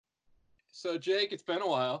So, Jake, it's been a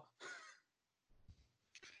while.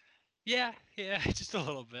 Yeah, just a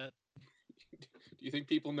little bit. Do you think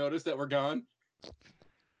people noticed that we're gone?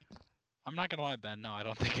 I'm not gonna lie, Ben. No, I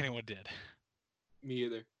don't think anyone did. Me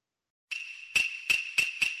either.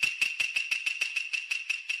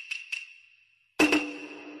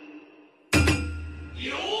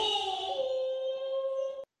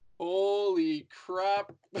 Holy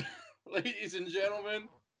crap, ladies and gentlemen.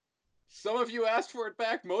 Some of you asked for it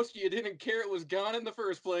back. Most of you didn't care it was gone in the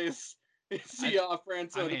first place. It's the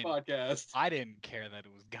Off-Brand Soda podcast. I didn't care that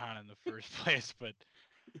it was gone in the first place, but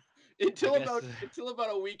until about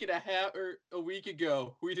a week and a half or a week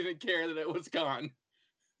ago, we didn't care that it was gone.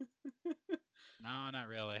 No, not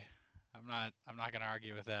really. I'm not gonna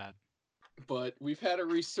argue with that. But we've had a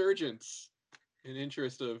resurgence in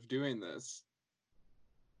interest of doing this.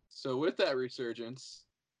 So with that resurgence,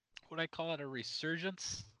 would I call it a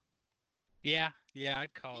resurgence? Yeah,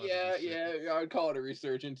 I'd call it. Yeah, I'd call it a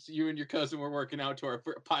resurgence. You and your cousin were working out to our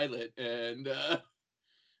pilot, and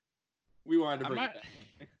we wanted to bring it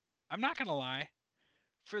back. I'm not gonna lie.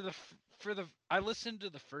 I listened to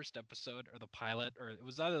the first episode or the pilot, or it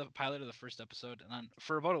was either the pilot or the first episode, and then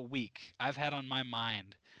for about a week, I've had on my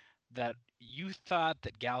mind that you thought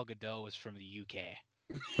that Gal Gadot was from the UK.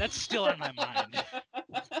 That's still on my mind,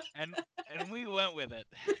 and we went with it.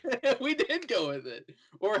 We did go with it.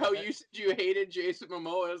 Or how you said you hated Jason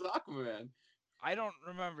Momoa as Aquaman. I don't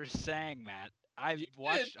remember saying that. I've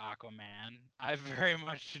watched Aquaman. I very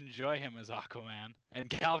much enjoy him as Aquaman. And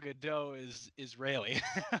Gal Gadot is Israeli.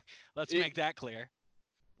 Let's make that clear.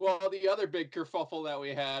 Well, the other big kerfuffle that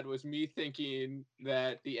we had was me thinking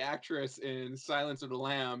that the actress in Silence of the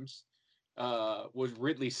Lambs was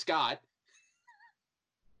Ridley Scott.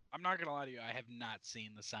 I'm not going to lie to you. I have not seen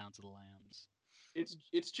The Silence of the Lambs. It's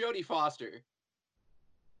Jodie Foster.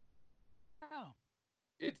 Oh.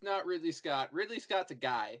 It's not Ridley Scott. Ridley Scott's a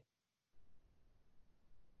guy.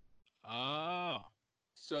 Oh.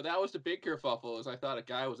 So that was the big kerfuffle, is I thought a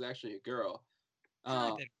guy was actually a girl. I feel like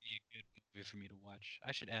that'd be a good movie for me to watch.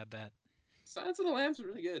 I should add that. Silence of the Lambs is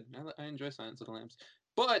really good. I enjoy Silence of the Lambs.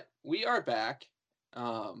 But we are back.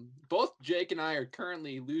 Both Jake and I are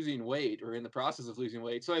currently losing weight, or in the process of losing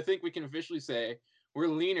weight. So I think we can officially say we're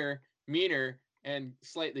leaner, meaner, and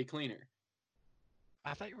slightly cleaner.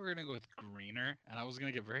 I thought you were going to go with greener, and I was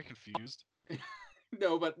going to get very confused.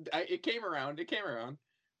 No, but it came around. It came around.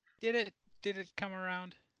 Did it come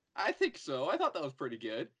around? I think so. I thought that was pretty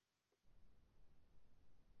good.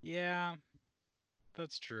 Yeah,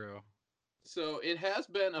 that's true. So it has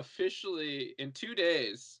been officially, in 2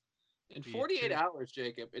 days, in 48 hours,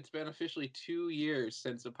 Jacob, it's been officially 2 years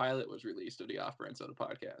since the pilot was released of the Off-Brand Soda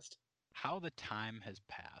podcast. How the time has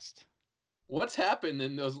passed. What's happened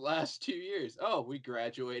in those last 2 years? Oh, we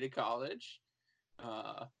graduated college.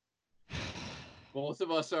 Both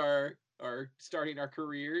of us are starting our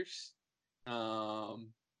careers.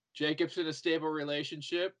 Jacob's in a stable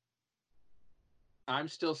relationship. I'm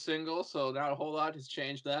still single, so not a whole lot has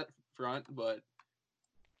changed that front, but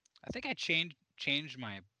I think I changed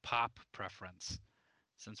my pop preference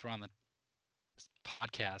since we're on the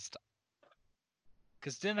podcast.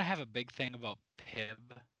 Because didn't I have a big thing about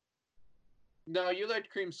Pib? No, you liked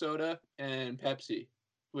cream soda and Pepsi,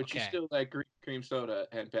 which you still like cream soda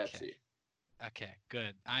and Pepsi. Okay,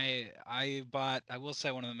 good. I will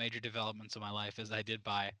say one of the major developments of my life is I did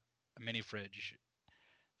buy a mini fridge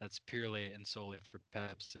that's purely and solely for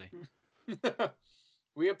Pepsi.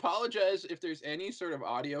 We apologize if there's any sort of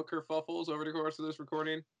audio kerfuffles over the course of this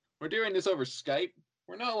recording. We're doing this over Skype.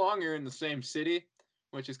 We're no longer in the same city,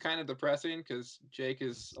 which is kind of depressing because Jake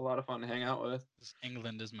is a lot of fun to hang out with.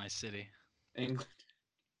 England is my city. England.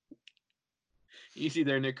 Easy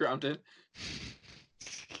there, Nick Crompton.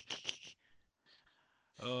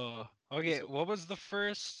 Oh, okay. What was the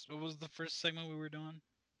first segment we were doing?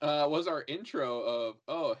 Was our intro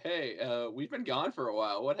of, hey, we've been gone for a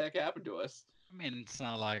while. What the heck happened to us? I mean, it's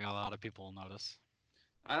not like a lot of people will notice.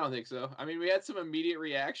 I don't think so. I mean, we had some immediate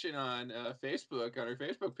reaction on Facebook, on our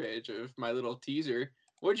Facebook page, of my little teaser.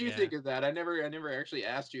 What did you think of that? I never actually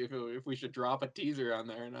asked you if we should drop a teaser on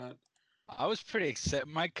there or not. I was pretty excited.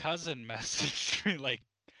 My cousin messaged me like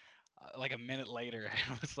a minute later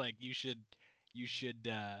and was like, you should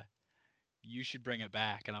bring it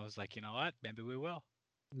back. And I was like, you know what? Maybe we will.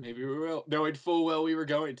 Maybe we will. Knowing full well we were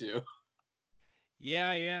going to.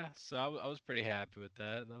 Yeah. So I was pretty happy with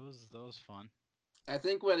that. That was fun. I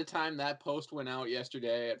think by the time that post went out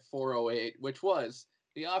yesterday at 4:08, which was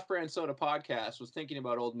the Off-Brand Soda podcast, was thinking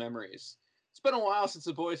about old memories. It's been a while since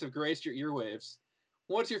the boys have graced your earwaves.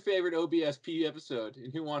 What's your favorite OBSP episode,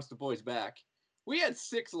 and who wants the boys back? We had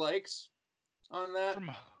 6 likes on that.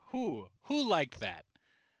 Who liked that?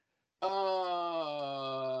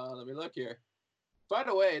 Let me look here. By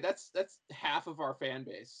the way, that's half of our fan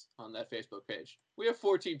base on that Facebook page. We have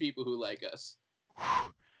 14 people who like us.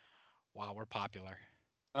 Wow, we're popular.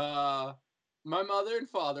 My mother and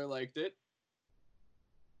father liked it.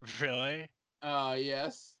 Really?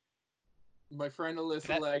 Yes. My friend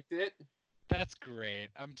Alyssa liked it. That's great.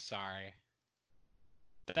 I'm sorry.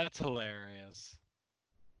 That's hilarious.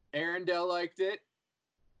 Arendelle liked it.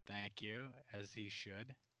 Thank you, as he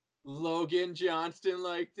should. Logan Johnston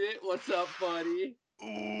liked it. What's up, buddy?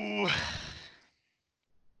 Ooh.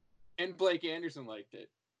 And Blake Anderson liked it.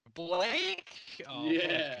 Blake? Oh, what a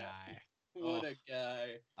Yeah. guy. What a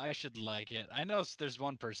guy. I should like it. I know there's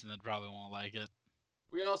one person that probably won't like it.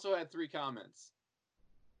 We also had 3 comments.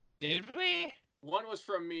 Did we? One was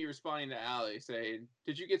from me responding to Allie saying,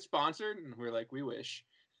 "Did you get sponsored?" And we're like, "We wish."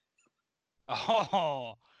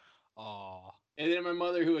 Oh. Oh. And then my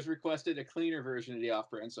mother, who has requested a cleaner version of the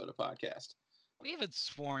Off-Brand Soda podcast. We haven't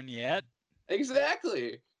sworn yet.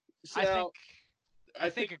 Exactly. So I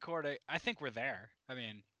think we're there. I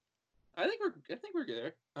mean, I think we're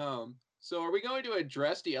good there. So are we going to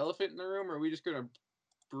address the elephant in the room, or are we just going to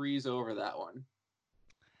breeze over that one?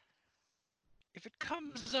 if it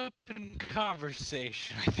comes up in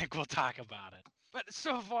conversation, I think we'll talk about it. But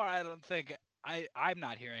so far, I don't think I'm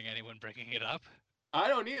not hearing anyone bringing it up. I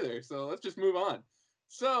don't either. So let's just move on.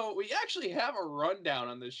 So we actually have a rundown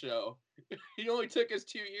on this show. It only took us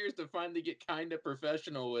 2 years to finally get kind of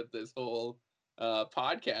professional with this whole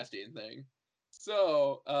podcasting thing.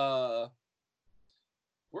 So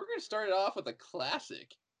we're going to start it off with a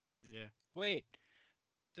classic. Yeah. Wait,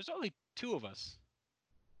 there's only 2 of us.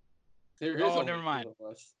 There is only Never mind. 2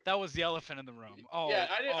 of us. That was the elephant in the room. Oh, yeah,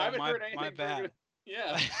 I haven't heard anything. My bad.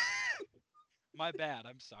 Yeah. My bad.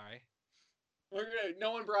 I'm sorry.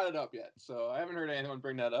 No one brought it up yet, so I haven't heard anyone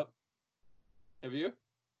bring that up. Have you?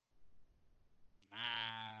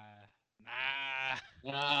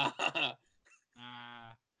 Nah.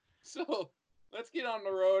 So let's get on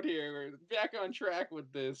the road here. We're back on track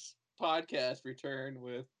with this podcast return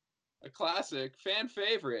with a classic fan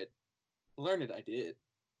favorite. Learn It, I Did.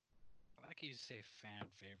 I like you say fan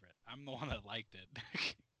favorite. I'm the one that liked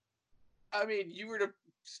it. I mean, you were the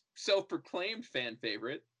self-proclaimed fan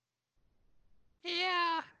favorite.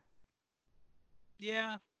 Yeah.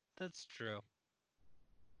 Yeah, that's true.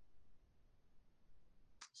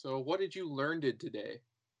 So what did you learn today?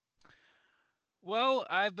 Well,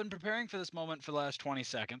 I've been preparing for this moment for the last 20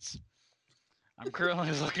 seconds. I'm currently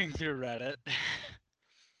looking through Reddit.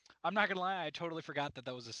 I'm not going to lie, I totally forgot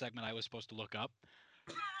that was a segment I was supposed to look up.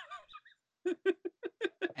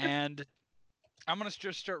 And I'm going to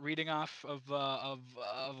just start reading off of a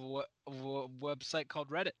website called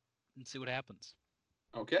Reddit and see what happens.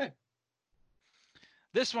 Okay.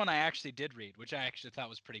 This one I actually did read, which I actually thought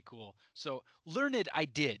was pretty cool. So, Learned I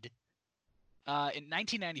Did. In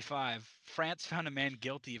 1995, France found a man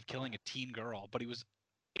guilty of killing a teen girl, but he was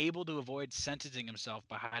able to avoid sentencing himself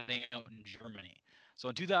by hiding out in Germany. So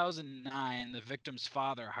in 2009, the victim's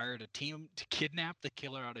father hired a team to kidnap the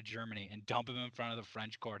killer out of Germany and dump him in front of the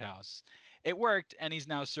French courthouse. It worked, and he's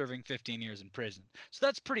now serving 15 years in prison. So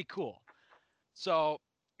that's pretty cool. So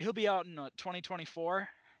he'll be out in 2024.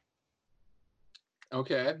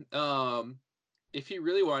 Okay. If he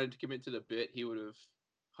really wanted to commit to the bit, he would have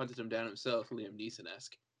hunted him down himself, Liam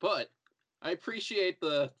Neeson-esque. But I appreciate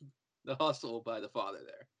the hustle by the father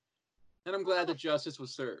there. And I'm glad that justice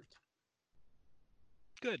was served.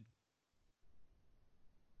 Good.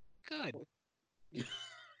 Good.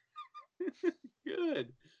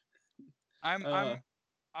 Good. I'm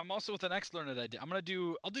also with the next learned idea. I'll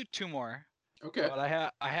do 2 more. Okay. But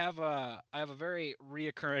I have a very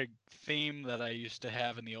reoccurring theme that I used to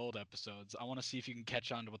have in the old episodes. I want to see if you can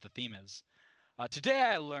catch on to what the theme is. Today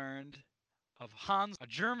I learned of Hans, a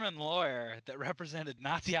German lawyer that represented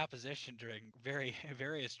Nazi opposition during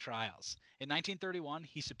various trials. In 1931,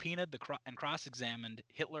 he subpoenaed and cross-examined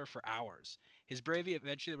Hitler for hours. His bravery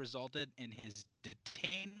eventually resulted in his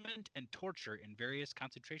detainment and torture in various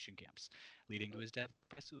concentration camps, leading to his death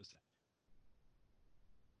by suicide.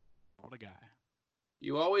 What a guy.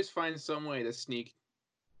 You always find some way to sneak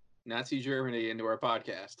Nazi Germany into our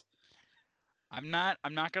podcast. I'm not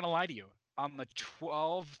going to lie to you. On the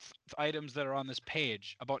 12 items that are on this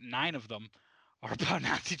page, about 9 of them are about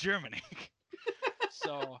Nazi Germany.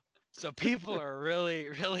 so people are really,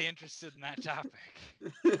 really interested in that topic.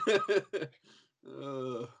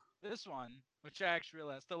 This one, which I actually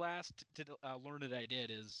realized, the last learned I did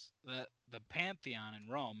is that the Pantheon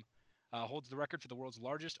in Rome holds the record for the world's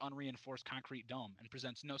largest unreinforced concrete dome and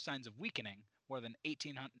presents no signs of weakening more than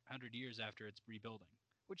 1,800 years after its rebuilding.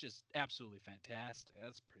 which is absolutely fantastic.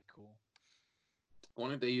 That's pretty cool. I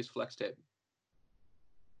wonder if they use flex tape.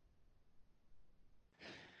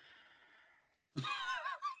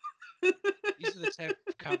 These are the type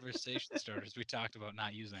of conversation starters we talked about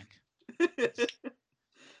not using. It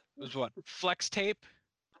was what? Flex tape?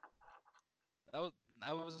 That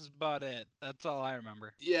was about it. That's all I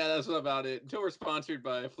remember. Yeah, that's about it. Until we're sponsored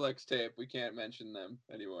by Flex Tape, we can't mention them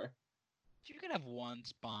anymore. If you could have one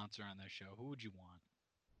sponsor on their show, who would you want?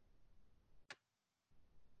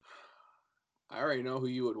 I already know who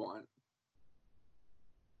you would want.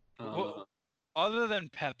 Well, other than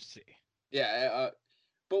Pepsi. Yeah,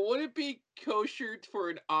 but would it be kosher for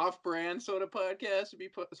an off-brand soda podcast to be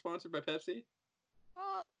sponsored by Pepsi?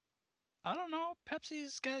 I don't know.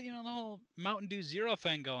 Pepsi's got, the whole Mountain Dew Zero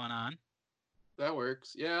thing going on. That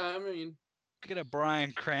works. Yeah, I mean, Get a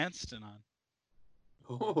Bryan Cranston on.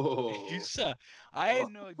 oh, I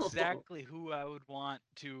know exactly who I would want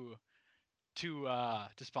to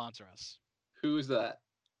sponsor us. Who's that?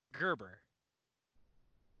 Gerber.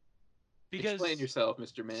 Explain yourself,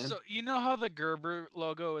 Mr. Man. So you know how the Gerber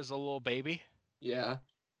logo is a little baby? Yeah.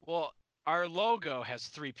 Well, our logo has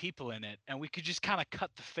 3 people in it, and we could just kind of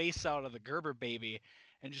cut the face out of the Gerber baby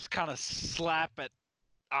and just kind of slap it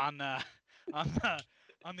on the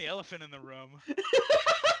on the elephant in the room.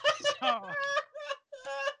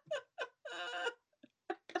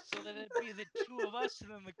 So that it'd be the 2 of us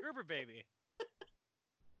and then the Gerber baby.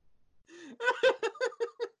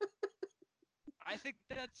 I think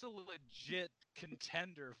that's a legit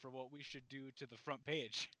contender for what we should do to the front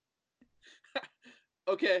page.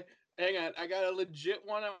 Okay, hang on. I got a legit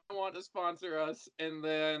one I want to sponsor us, and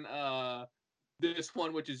then this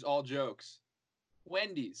one, which is all jokes.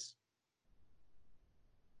 Wendy's.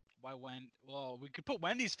 Why well, we could put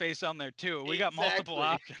Wendy's face on there too. We got multiple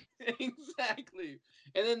options. Exactly.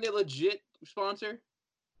 And then the legit sponsor,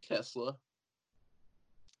 Tesla.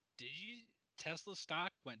 Tesla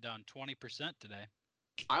stock went down 20% today.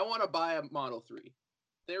 I want to buy a Model 3.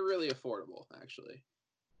 They're really affordable, actually.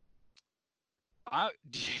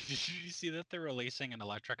 Did you see that they're releasing an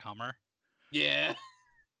electric Hummer? Yeah.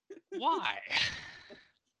 Why?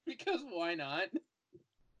 Because why not?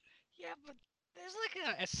 Yeah, but there's like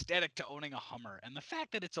an aesthetic to owning a Hummer, and the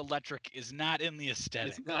fact that it's electric is not in the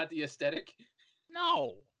aesthetic. It's not the aesthetic?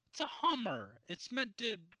 No, it's a Hummer. It's meant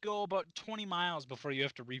to go about 20 miles before you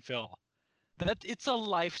have to refill. It's a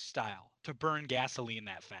lifestyle to burn gasoline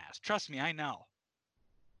that fast. Trust me, I know.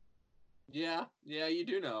 Yeah, you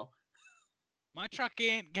do know. My truck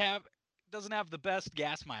doesn't have the best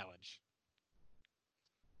gas mileage.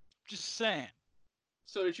 Just saying.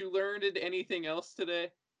 So did you learn anything else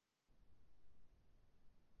today?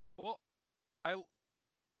 Well, I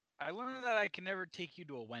learned that I can never take you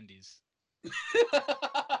to a Wendy's.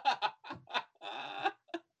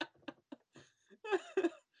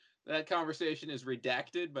 That conversation is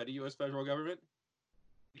redacted by the U.S. federal government.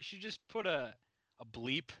 You should just put a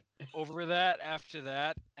bleep over that after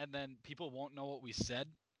that, and then people won't know what we said.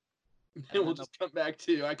 And we'll just come back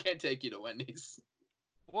to, I can't take you to Wendy's.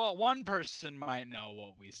 Well, one person might know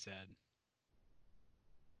what we said.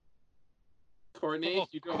 Courtney, well,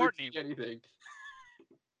 you don't Courtney, anything.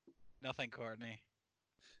 Nothing, Courtney.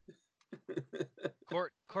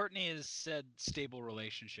 Courtney has said stable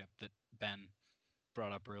relationship that Ben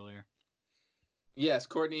brought up earlier. Yes,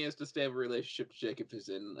 Courtney is the stable relationship Jacob is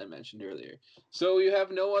in, I mentioned earlier. So you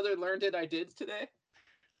have no other learned it I did today?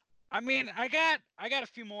 I mean, I got a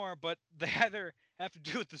few more, but they either have to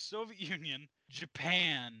do with the Soviet Union,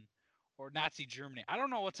 Japan, or Nazi Germany. I don't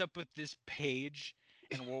know what's up with this page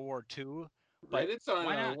in World War II. But Reddit's on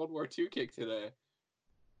why not? a World War II kick today.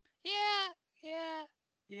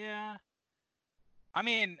 Yeah. I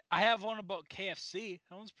mean, I have one about KFC.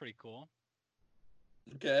 That one's pretty cool.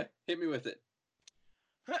 Okay, hit me with it.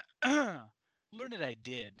 Learned it I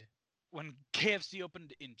did. When KFC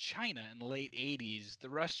opened in China in the late 80s, the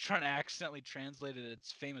restaurant accidentally translated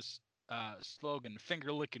its famous slogan,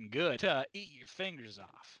 finger licking good, to eat your fingers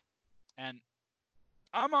off. And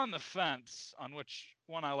I'm on the fence on which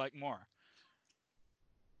one I like more.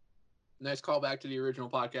 Nice callback to the original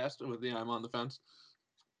podcast with the I'm on the fence.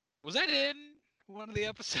 Was that in one of the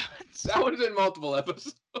episodes? That was in multiple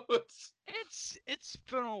episodes. It's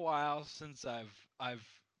been a while since I've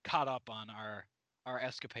caught up on our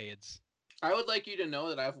escapades. I would like you to know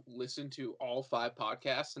that I've listened to all 5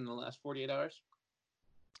 podcasts in the last 48 hours.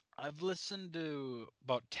 I've listened to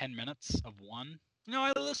about 10 minutes of one. No,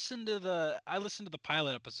 I listened to the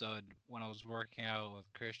pilot episode when I was working out with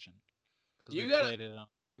Christian. We played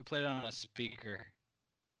it on a speaker.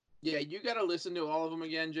 Yeah, you got to listen to all of them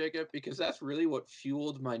again, Jacob, because that's really what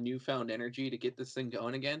fueled my newfound energy to get this thing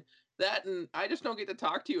going again. That, and I just don't get to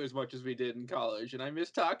talk to you as much as we did in college, and I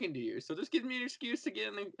miss talking to you. So just give me an excuse to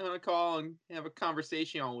get on a call and have a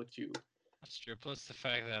conversation with you. That's true. Plus the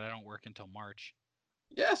fact that I don't work until March.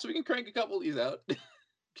 Yeah, so we can crank a couple of these out. Could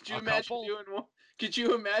you A imagine couple? doing one? Could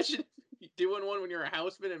you imagine doing one when you're a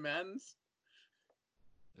houseman at Madden's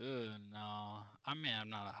No. I mean, I'm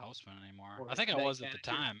not a houseman anymore. or I think I night was at the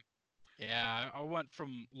manager? time. Yeah, I went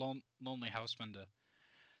from lonely houseman to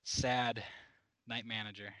sad night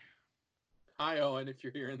manager. Hi, Owen, if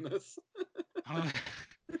you're hearing this. I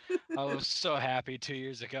was so happy 2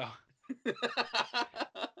 years ago.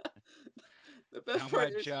 The Now best my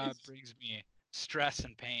part job is brings me stress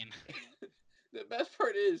and pain. the best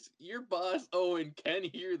part is your boss Owen can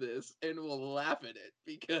hear this and will laugh at it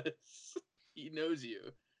because he knows you.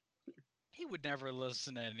 He would never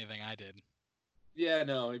listen to anything I did. Yeah,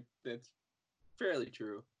 no, that's fairly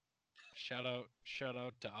true. Shout out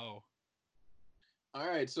to O. All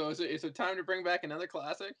right, so is it time to bring back another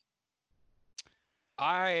classic?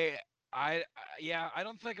 I yeah, I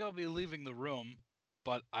don't think I'll be leaving the room,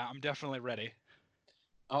 but I'm definitely ready.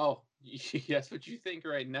 Oh, that's what you think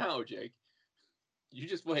right now, Jake. You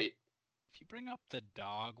just wait. If you bring up the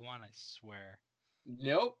dog one, I swear.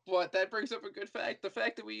 Nope, but that brings up a good fact. The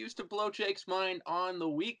fact that we used to blow Jake's mind on the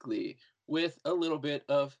weekly with a little bit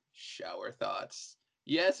of shower thoughts.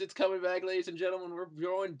 Yes, it's coming back, ladies and gentlemen. We're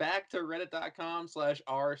going back to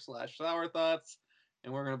reddit.com/r/shower thoughts,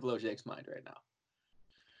 and we're going to blow Jake's mind right now.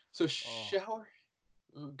 So, Oh, shower.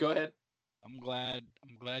 Go ahead. I'm glad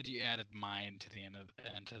you added mine to the end of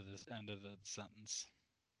the sentence.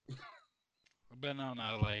 But no,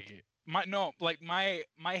 no, like my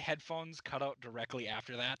headphones cut out directly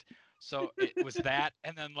after that, so it was that,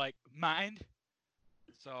 and then like mind.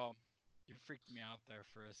 So you freaked me out there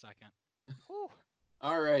for a second. Whew.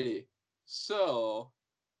 Alrighty. So,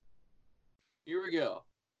 here we go.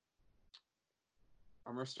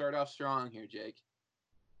 I'm going to start off strong here, Jake.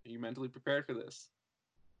 Are you mentally prepared for this?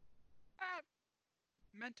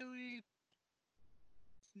 Mentally,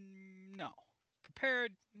 no.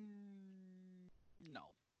 Prepared, no.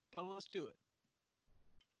 But let's do it.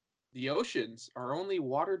 The oceans are only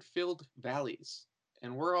water-filled valleys,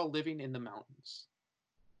 and we're all living in the mountains.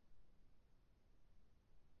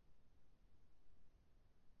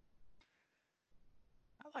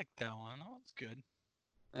 I like that one. That one's good.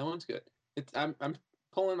 That one's good. I'm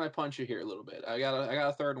pulling my puncher here a little bit. I got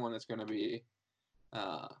a third one that's gonna be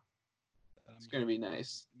That it's I'm gonna gonna be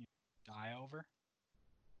nice. die over.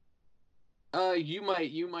 You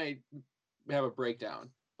might have a breakdown,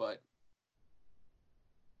 but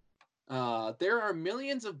there are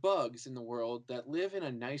millions of bugs in the world that live in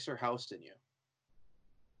a nicer house than you.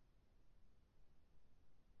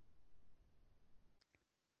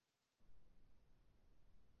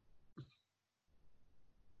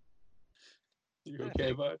 You I okay,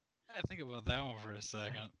 think bud? I think about that one for a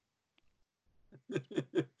second.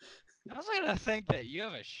 I was gonna think that you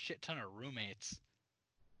have a shit ton of roommates.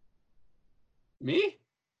 Me?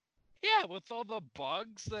 Yeah, with all the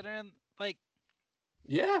bugs that are in, like,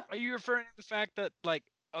 Yeah. are you referring to the fact that like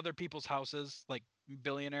other people's houses, like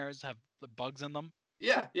billionaires, have the bugs in them?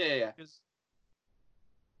 Yeah. 'Cause-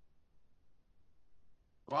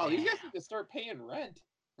 Wow, these guys need damn, to start paying rent.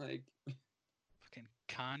 Like, fucking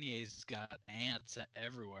Kanye's got ants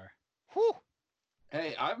everywhere. Whew.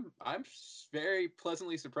 hey, I'm very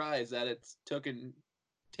pleasantly surprised that it's taken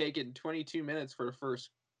 22 minutes for the first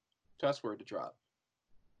cuss word to drop.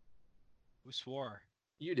 Who swore?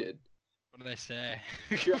 You did. What did I say?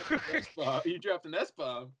 You dropped an S bomb. You dropped an S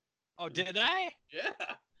bomb. Oh, did I?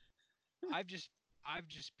 Yeah. I've just I've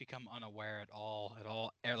just become unaware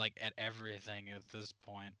like at everything at this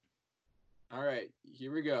point. All right,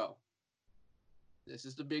 here we go. This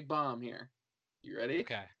is the big bomb here. You ready?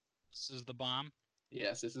 Okay, this is the bomb.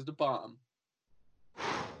 Yes, this is the bomb.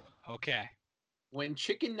 Okay. When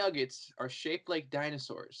chicken nuggets are shaped like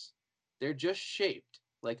dinosaurs, they're just shaped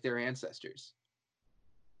like their ancestors.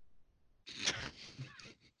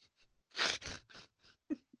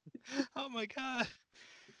 Oh my god,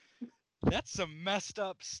 that's some messed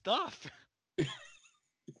up stuff.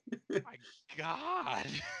 My god.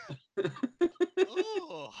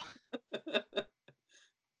 Oh.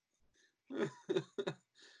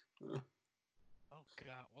 Oh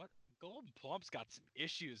god, what? Golden Plump's got some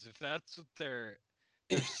issues if that's what their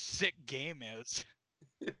sick game is.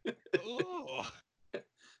 Oh.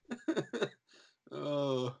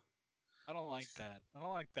 Oh. I don't like that. I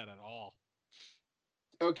don't like that at all.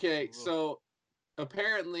 Okay, Ugh. so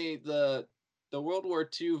apparently the World War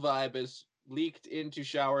II vibe has leaked into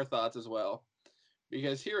shower thoughts as well.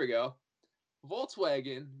 Because here we go.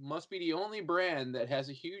 Volkswagen must be the only brand that has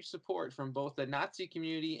a huge support from both the Nazi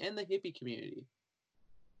community and the hippie community.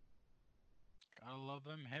 Gotta love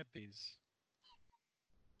them hippies.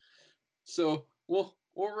 So we'll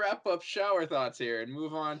wrap up shower thoughts here and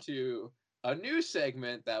move on to a new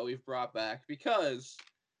segment that we've brought back because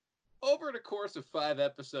over the course of 5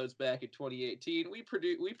 episodes back in 2018, we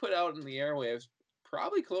put out in the airwaves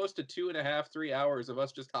probably close to 2.5, 3 hours of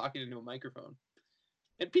us just talking into a microphone.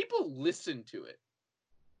 And people listen to it.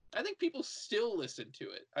 I think people still listen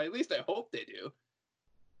to it. At least I hope they do.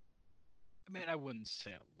 I mean, I wouldn't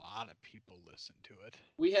say a lot of people listen to it.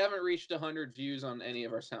 We haven't reached 100 views on any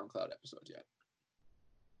of our SoundCloud episodes yet.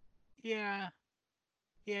 Yeah.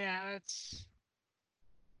 Yeah, it's...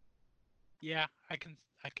 Yeah, I can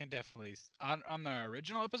definitely... On the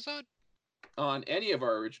original episode? On any of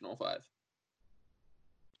our original 5.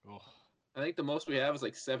 Oh. I think the most we have is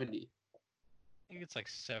like 70. I think it's like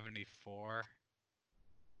 74.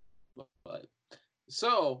 But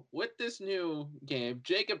so with this new game,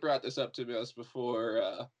 Jacob brought this up to us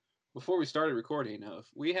before we started recording.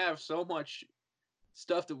 We have so much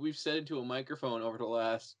stuff that we've said into a microphone over the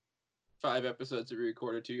last 5 episodes that we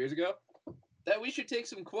recorded 2 years ago that we should take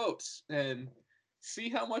some quotes and see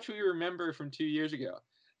how much we remember from 2 years ago.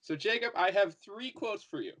 So Jacob, I have 3 quotes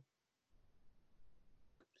for you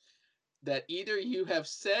that either you have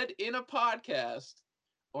said in a podcast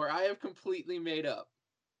or I have completely made up.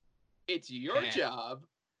 It's your job.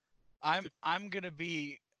 I'm gonna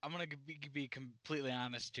be completely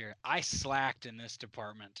honest here. I slacked in this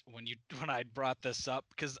department when I brought this up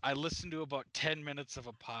because I listened to about 10 minutes of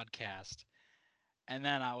a podcast, and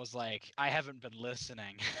then I was like, I haven't been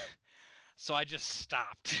listening, so I just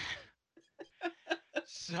stopped.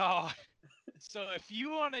 So if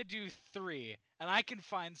you want to do 3, and I can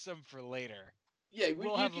find some for later. Yeah, you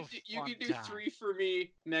can do 3 for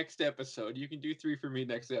me next episode. You can do 3 for me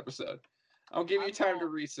next episode. I'll give you time to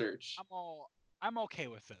research. I'm okay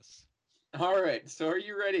with this. All right. So are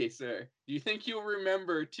you ready, sir? Do you think you'll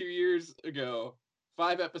remember 2 years ago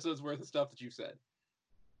 5 episodes worth of stuff that you said?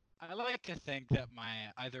 I like to think that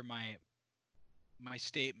my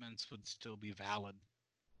statements would still be valid,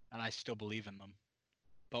 and I still believe in them.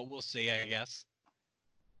 But we'll see, I guess.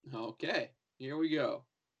 Okay. Here we go.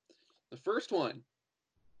 The first one,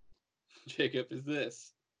 Jacob, is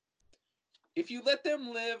this. If you let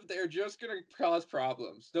them live, they're just going to cause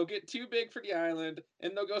problems. They'll get too big for the island,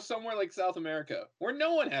 and they'll go somewhere like South America, where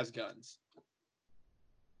no one has guns.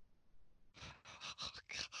 Oh,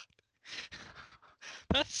 God.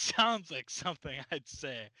 That sounds like something I'd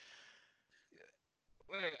say.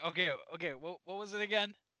 Wait, okay. What was it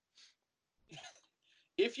again?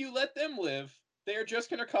 If you let them live, they're just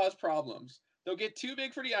going to cause problems. They'll get too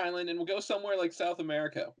big for the island and will go somewhere like South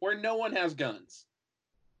America, where no one has guns.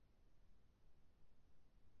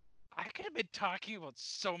 I could have been talking about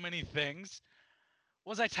so many things.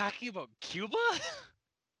 Was I talking about Cuba?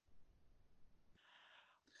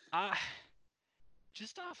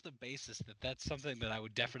 Just off the basis that that's something that I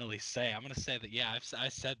would definitely say, I'm going to say that, yeah, I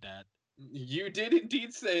said that. You did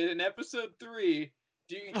indeed say it in episode 3.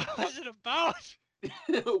 What was it about?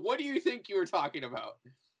 What do you think you were talking about?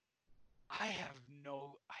 I have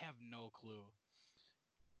no clue.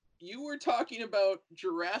 You were talking about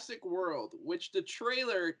Jurassic World, which the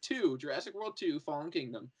trailer to Jurassic World 2 Fallen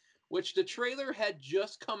Kingdom, which the trailer had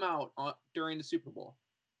just come out during the Super Bowl.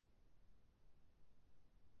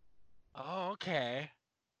 Oh, okay.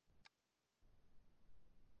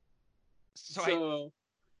 So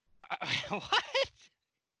what?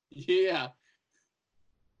 Yeah.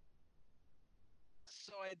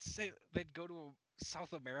 So I'd say they'd go to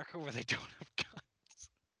South America where they don't have guns.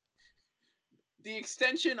 The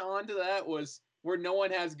extension onto that was where no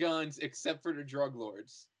one has guns except for the drug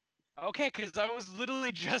lords. Okay, because I was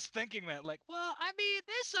literally just thinking that, like, well, I mean,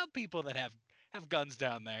 there's some people that have guns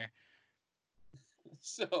down there.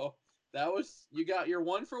 So that was, you got your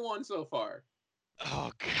 1 for 1 so far.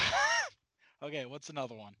 Oh, God. Okay, what's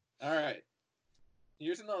another one? All right.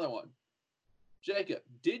 Here's another one. Jacob,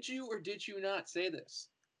 did you or did you not say this?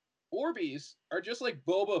 Orbeez are just like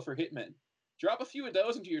boba for hitmen. Drop a few of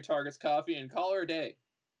those into your target's coffee and call her a day.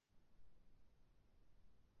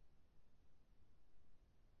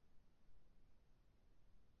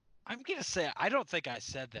 I'm gonna say I don't think I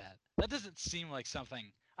said that. That doesn't seem like something.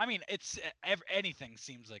 I mean, it's anything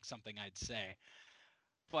seems like something I'd say,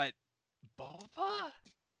 but boba?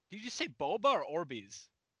 Did you say boba or Orbeez?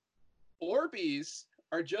 Orbeez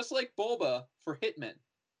are just like boba for hitmen.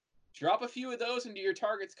 Drop a few of those into your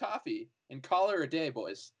target's coffee and call her a day,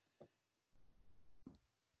 boys.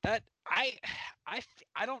 That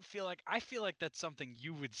I don't feel like I feel like that's something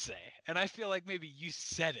you would say, and I feel like maybe you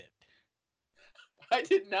said it. I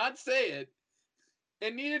did not say it,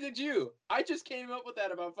 and neither did you. I just came up with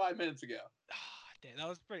that about 5 minutes ago. Damn, that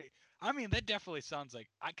was pretty. I mean, that definitely sounds like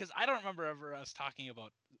because I don't remember ever us talking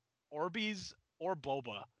about Orbeez or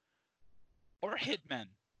boba or Hitmen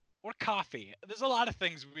or coffee. There's a lot of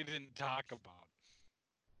things we didn't talk about.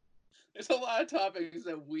 There's a lot of topics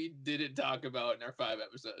that we didn't talk about in our 5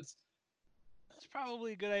 episodes. That's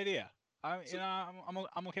probably a good idea. I'm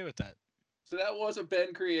okay with that. So that was a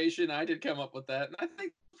Ben creation. I did come up with that, and I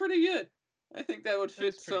think it's pretty good. I think that would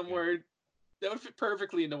fit somewhere. Good. That would fit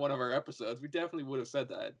perfectly into one of our episodes. We definitely would have said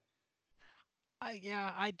that.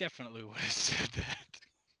 I definitely would have said that.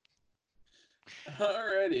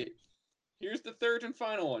 Alrighty. Here's the third and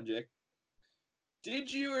final one, Jake.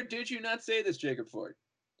 Did you or did you not say this, Jacob Ford?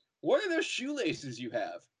 What are those shoelaces you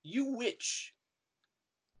have? You witch.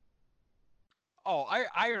 Oh,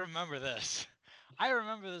 I remember this. I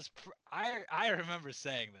remember this. I remember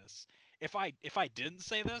saying this. If I didn't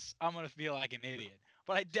say this, I'm gonna feel like an idiot.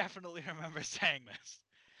 But I definitely remember saying this.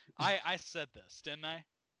 I said this, didn't I?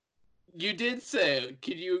 You did say it.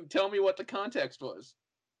 Can you tell me what the context was?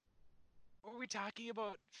 Were we talking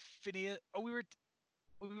about Phineas? Oh, we were.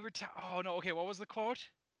 Oh no. Okay. What was the quote?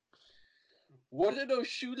 What are those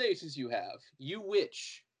shoelaces you have? You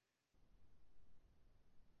witch.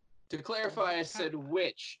 To clarify, I said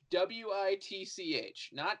witch.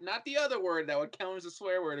 W-I-T-C-H. Not the other word that would count as a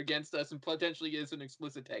swear word against us and potentially get us an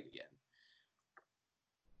explicit tag again.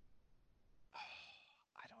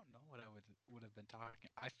 I don't know what I would have been talking.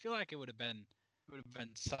 I feel like it would have been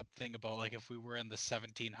something about like if we were in the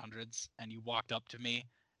 1700s and you walked up to me,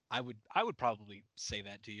 I would probably say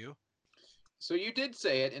that to you. So you did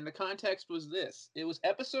say it, and the context was this. It was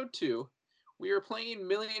episode 2. We were playing $1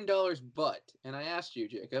 Million But, and I asked you,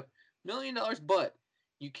 Jacob, $1 Million But,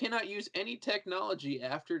 you cannot use any technology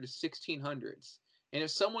after the 1600s. And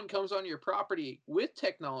if someone comes on your property with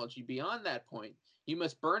technology beyond that point, you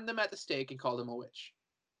must burn them at the stake and call them a witch.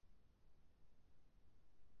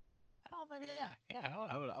 Oh, maybe yeah.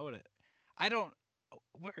 I would. I don't.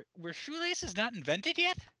 Were shoelaces not invented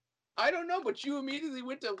yet? I don't know, but you immediately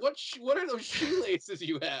went to what are those shoelaces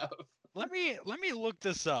you have? Let me look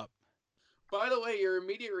this up. By the way, your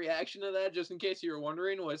immediate reaction to that, just in case you were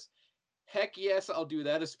wondering, was, heck yes, I'll do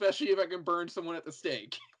that, especially if I can burn someone at the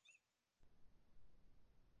stake.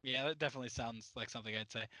 Yeah, that definitely sounds like something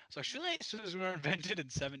I'd say. So shoelaces were invented in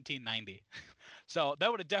 1790. So that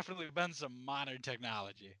would have definitely been some modern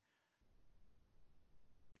technology.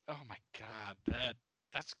 Oh my god,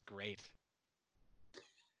 that's great.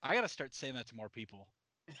 I gotta start saying that to more people.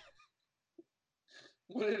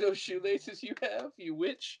 What are those shoelaces you have, you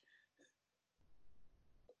witch?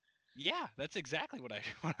 Yeah, that's exactly what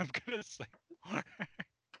I'm gonna say.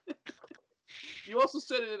 You also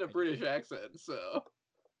said it in a British accent, so.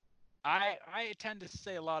 I tend to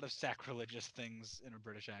say a lot of sacrilegious things in a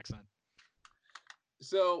British accent.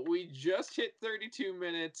 So we just hit 32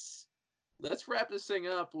 minutes. Let's wrap this thing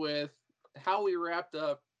up with how we wrapped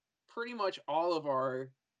up pretty much all of our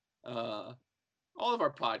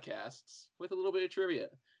podcasts with a little bit of trivia.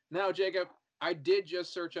 Now, Jacob, I did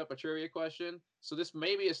just search up a trivia question, so this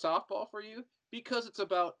may be a softball for you because it's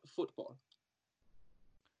about football.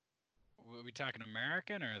 Are we talking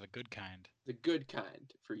American or the good kind? The good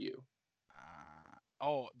kind for you.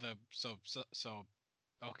 So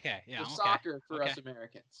okay, yeah, So okay, soccer for okay. us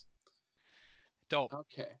Americans. Dope.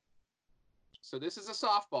 Okay. So this is a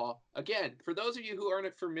softball. Again, for those of you who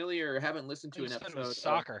aren't familiar or haven't listened to You an said it was episode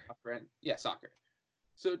soccer. of yeah, soccer.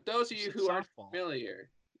 So those of you who aren't softball. familiar,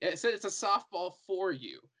 it said it's a softball for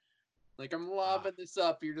you. Like I'm lobbing this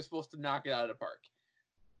up, you're just supposed to knock it out of the park.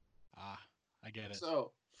 I get it.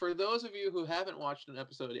 So for those of you who haven't watched an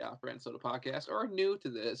episode of the Opera and Soda podcast or are new to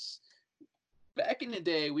this, back in the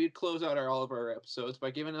day, we'd close out all of our episodes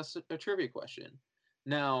by giving us a trivia question.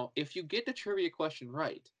 Now, if you get the trivia question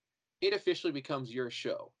right, it officially becomes your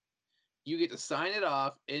show. You get to sign it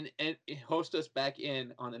off and host us back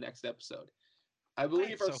in on the next episode. I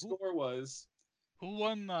believe our score was who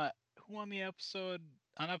won the episode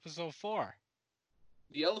on episode 4?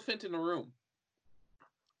 The Elephant in the Room.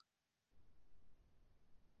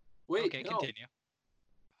 Wait, okay, no. Continue.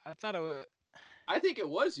 I thought it was. I think it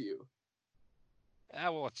was you.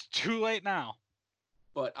 Well, it's too late now.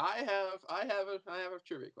 But I have a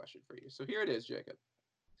trivia question for you. So here it is, Jacob.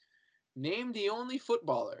 Name the only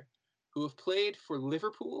footballer who have played for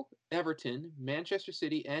Liverpool, Everton, Manchester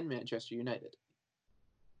City, and Manchester United.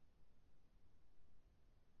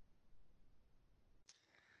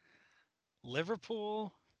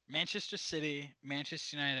 Liverpool, Manchester City,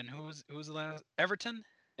 Manchester United, and who was the last? Everton.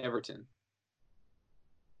 Everton.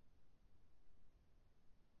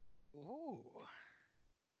 Ooh.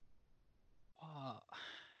 Uh,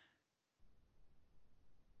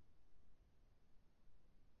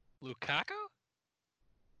 Lukaku?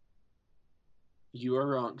 You are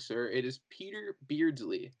wrong, sir. It is Peter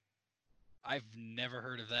Beardsley. I've never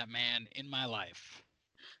heard of that man in my life.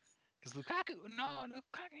 Because Lukaku,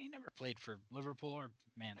 he never played for Liverpool or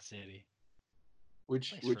Man City.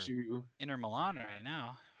 Which Plays would for you Inter Milan right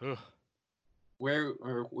now. Ugh. where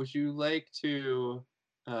or would you like to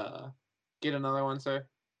uh get another one, sir?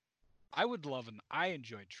 I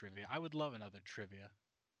enjoyed trivia. I would love another trivia.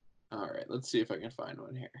 All right, let's see if I can find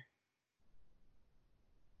one here.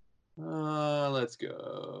 Let's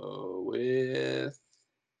go with.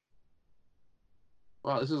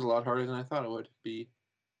 Wow, this is a lot harder than I thought it would be.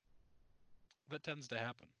 That tends to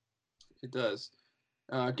happen. It does.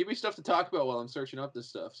 Give me stuff to talk about while I'm searching up this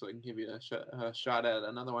stuff, so I can give you a shot at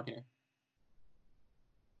another one here.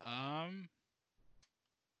 Um,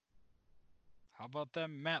 how about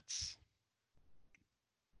them Mets?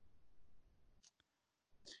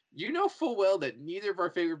 You know full well that neither of our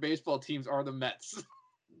favorite baseball teams are the Mets.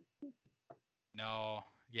 No,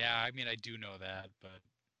 yeah, I mean I do know that, but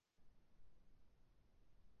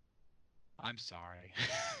I'm sorry.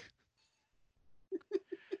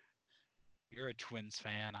 You're a Twins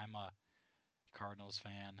fan. I'm a Cardinals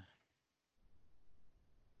fan.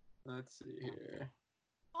 Let's see here.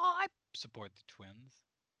 Oh, I support the Twins.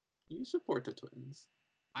 You support the Twins.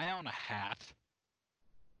 I own a hat.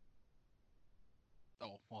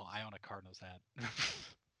 Oh, well, I own a Cardinals hat.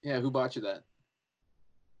 Yeah, who bought you that?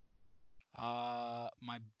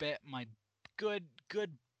 My good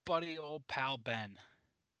buddy, old pal Ben.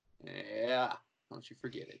 Yeah, don't you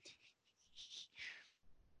forget it.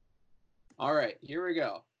 All right, here we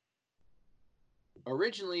go.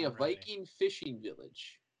 Originally a I'm ready. Viking fishing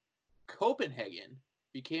village, Copenhagen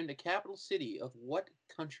became the capital city of what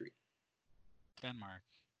country? Denmark.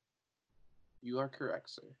 You are correct,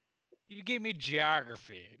 sir. You gave me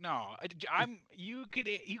geography. No, I'm. You could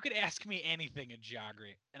ask me anything in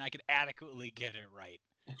geography, and I could adequately get it right.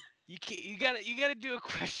 You gotta do a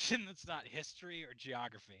question that's not history or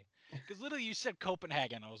geography. Because literally you said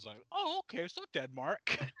Copenhagen. I was like, oh, okay, so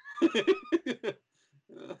Denmark.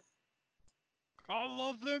 I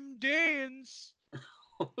love them Danes.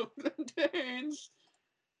 the Danes.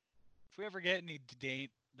 If we ever get any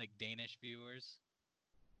Danish viewers,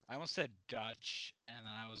 I almost said Dutch, and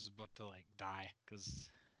then I was about to die because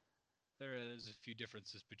there's a few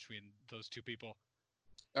differences between those two people.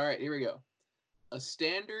 All right, here we go. A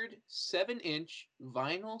standard 7-inch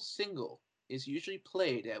vinyl single is usually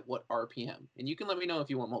played at what RPM? And you can let me know if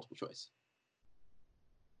you want multiple choice.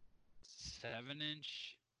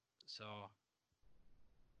 7-inch, so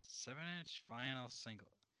 7-inch vinyl single.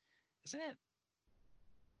 Isn't it?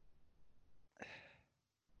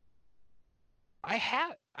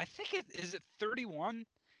 I think it is it 31.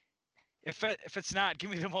 If it's not, give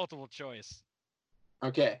me the multiple choice.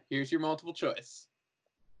 Okay, here's your multiple choice.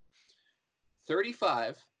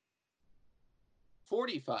 35,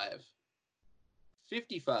 45,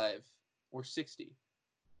 55, or 60.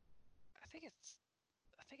 I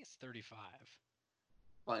think it's 35.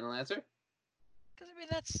 Final answer? Because I mean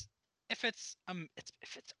that's if it's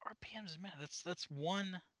RPMs, man, that's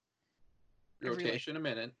one every Rotation a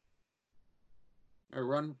minute. Or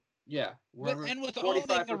run, yeah, run with owning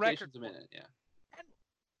 45 the record. rotations a minute, yeah. And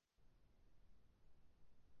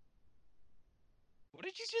what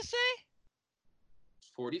did you just say?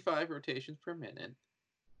 45 rotations per minute.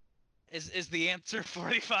 Is the answer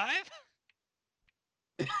 45?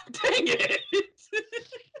 Dang it!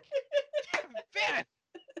 Man,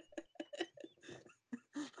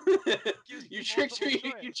 gives You me tricked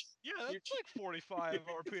multiple me. choice. Yeah, You, that's like 45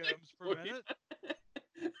 RPMs per minute.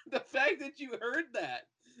 the fact that you heard that,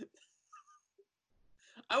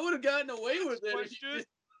 I would have gotten away with Next it question.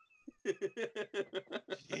 if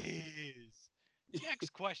you Jeez. did.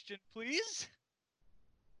 Next question, please.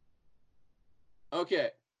 Okay,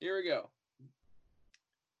 here we go.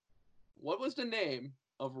 What was the name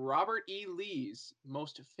of Robert E. Lee's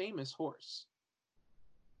most famous horse?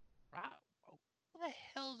 Wow. What the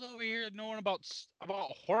hell's over here knowing about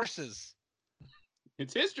horses?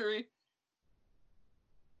 It's history.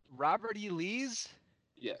 Robert E. Lee's?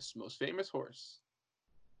 Yes, most famous horse.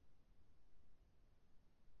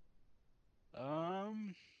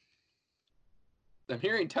 Um, I'm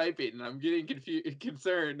hearing typing and I'm getting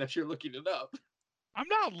concerned that you're looking it up. I'm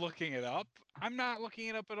not looking it up. I'm not looking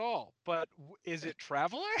it up at all. But is it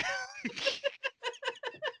Traveler?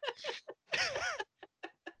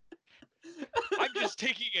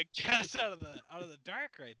 taking a guess out of the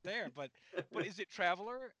dark right there. But is it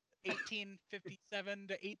Traveler 1857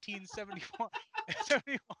 to 1871?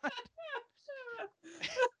 71?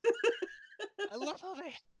 I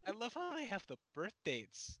love how they have the birth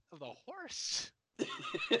dates of the horse.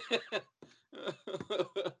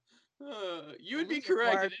 You would be Lee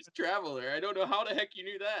correct. It acquired. is Traveler. I don't know how the heck you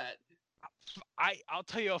knew that. I'll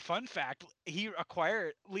tell you a fun fact.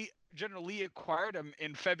 General Lee acquired him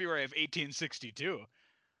in February of 1862.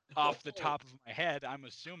 Off the top of my head, I'm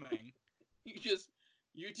assuming.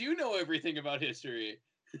 You do know everything about history.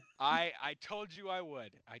 I told you I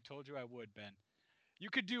would. I told you I would, Ben. You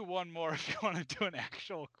could do one more if you want to do an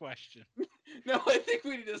actual question. No, I think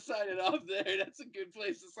we need to sign it off there. That's a good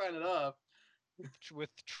place to sign it off. With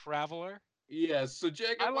Traveler. Yes. So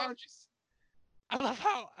Jacob, why don't you? I love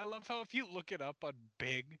how if you look it up on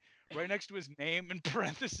Bing, right next to his name in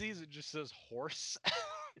parentheses, it just says horse.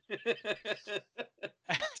 And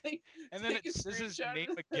then it says his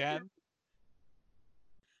name again.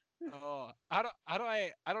 Oh, how do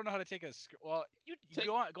I don't know how to take a well. You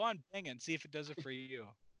go on Bing and see if it does it for you,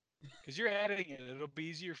 because you're editing it. It'll be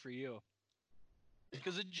easier for you.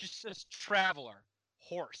 Because it just says Traveler,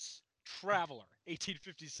 horse, Traveler,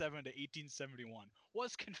 1857 to 1871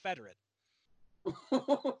 was Confederate.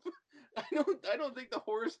 I don't think the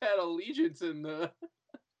horse had allegiance in the.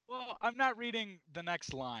 Well, I'm not reading the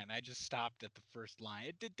next line. I just stopped at the first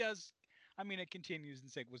line. It does. I mean, it continues and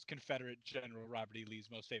says was Confederate General Robert E. Lee's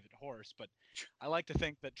most favorite horse, but I like to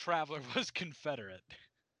think that Traveler was Confederate.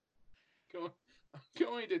 I'm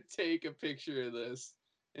going to take a picture of this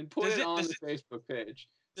and put it on the Facebook page.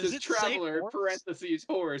 It says Traveler, parentheses,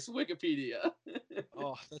 horse, Wikipedia.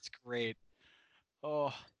 Oh, that's great.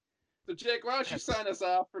 Oh. So, Jake, why don't you sign us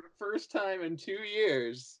off for the first time in 2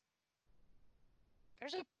 years?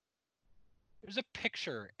 There's a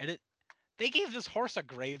picture, and they gave this horse a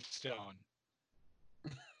gravestone.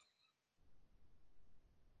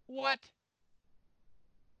 What?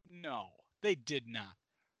 No, they did not.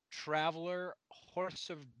 Traveler, horse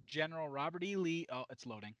of General Robert E. Lee. Oh, it's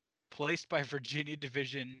loading. Placed by Virginia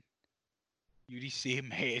Division, UDC,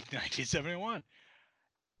 May 8th, 1971.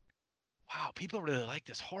 Wow, people really like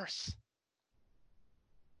this horse.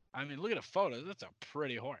 I mean, look at the photos. That's a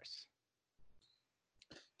pretty horse.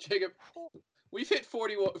 Jacob, we've hit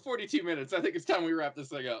 42 minutes. I think it's time we wrap this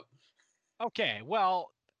thing up. Okay,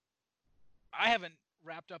 well, I haven't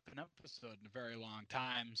wrapped up an episode in a very long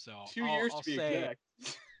time, so 2 years to be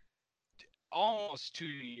exact. Almost 2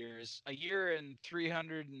 years, a year and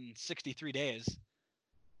 363 days.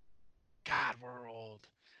 God, we're old.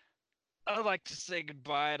 I'd like to say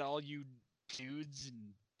goodbye to all you dudes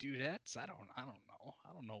and dudettes. I don't know.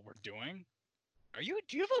 I don't know what we're doing. Do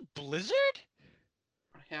you have a blizzard?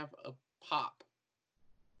 I have a pop.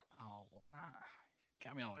 Oh,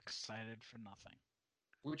 got me all excited for nothing.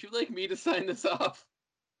 Would you like me to sign this off?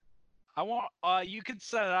 I want you can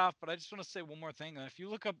set it off, but I just want to say one more thing. If you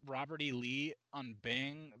look up Robert E. Lee on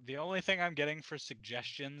Bing, the only thing I'm getting for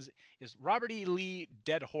suggestions is Robert E. Lee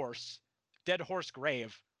dead horse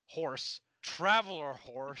grave, horse, traveler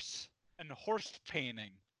horse, and horse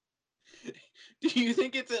painting. Do you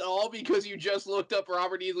think it's at all because you just looked up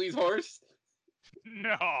Robert E. Lee's horse?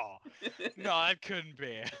 No, it couldn't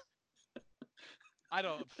be. I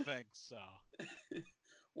don't think so.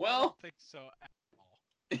 Well, I don't think so at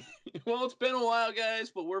all. Well, it's been a while, guys,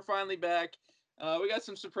 but we're finally back. We got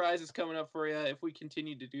some surprises coming up for you if we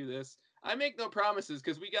continue to do this. I make no promises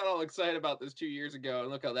because we got all excited about this 2 years ago, and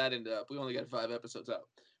look how that ended up. We only got 5 episodes out.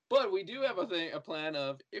 But we do have a plan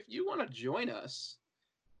of, if you want to join us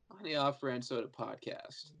on the Off-Brand Soda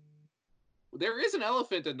podcast, there is an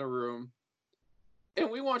elephant in the room, and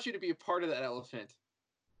we want you to be a part of that elephant.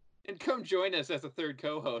 And come join us as a third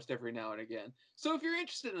co-host every now and again. So if you're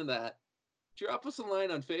interested in that, drop us a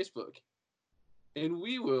line on Facebook, and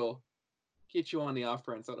we will get you on the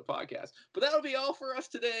Off-Brand Soda podcast. But that'll be all for us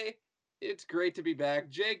today. It's great to be back.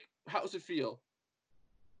 Jake, how's it feel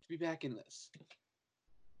to be back in this?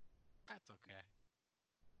 That's okay.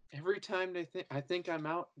 Every time I think I'm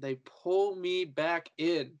out, they pull me back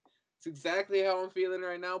in. It's exactly how I'm feeling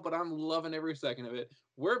right now, but I'm loving every second of it.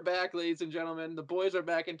 We're back, ladies and gentlemen. The boys are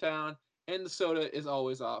back in town, and the soda is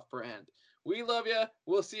always off-brand. We love you.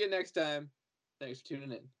 We'll see you next time. Thanks for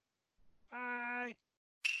tuning in. Bye.